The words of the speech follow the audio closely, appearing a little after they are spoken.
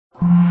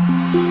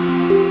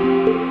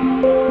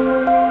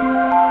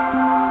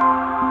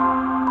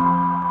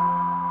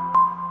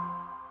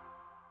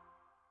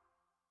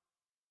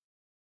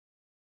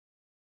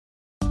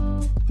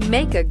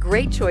Make a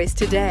great choice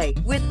today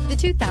with the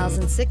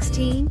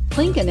 2016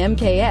 Lincoln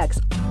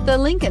MKX. The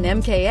Lincoln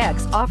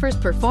MKX offers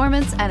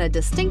performance and a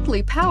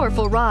distinctly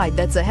powerful ride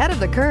that's ahead of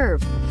the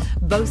curve.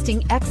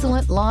 Boasting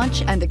excellent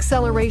launch and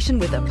acceleration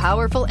with a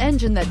powerful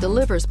engine that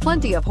delivers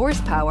plenty of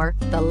horsepower,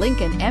 the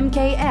Lincoln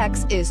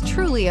MKX is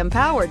truly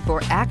empowered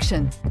for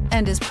action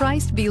and is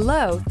priced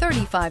below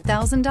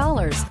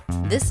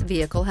 $35,000. This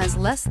vehicle has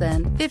less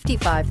than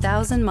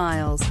 55,000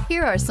 miles.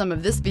 Here are some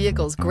of this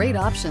vehicle's great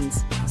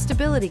options: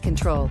 stability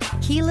control,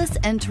 keyless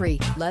entry,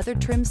 leather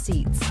trim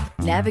seats,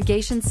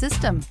 navigation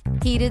system,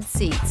 heated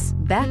seats,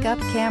 backup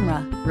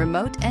camera,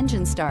 remote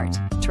engine start,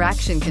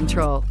 traction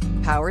control,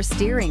 power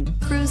steering,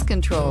 cruise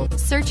control.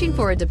 Searching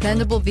for a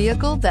dependable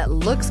vehicle that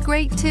looks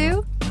great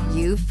too?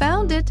 You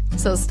found it,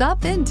 so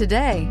stop in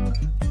today.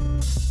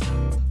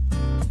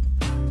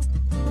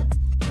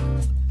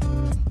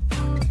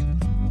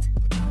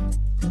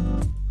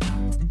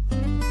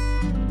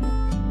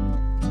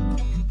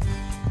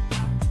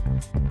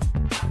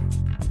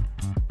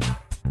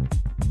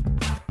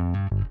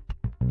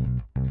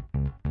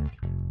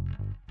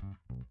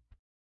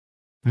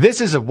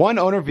 This is a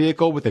one-owner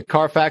vehicle with a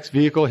Carfax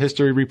Vehicle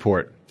History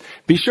Report.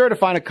 Be sure to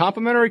find a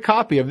complimentary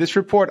copy of this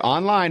report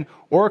online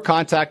or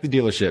contact the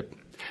dealership.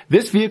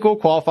 This vehicle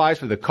qualifies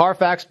for the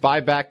Carfax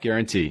Buyback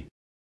Guarantee.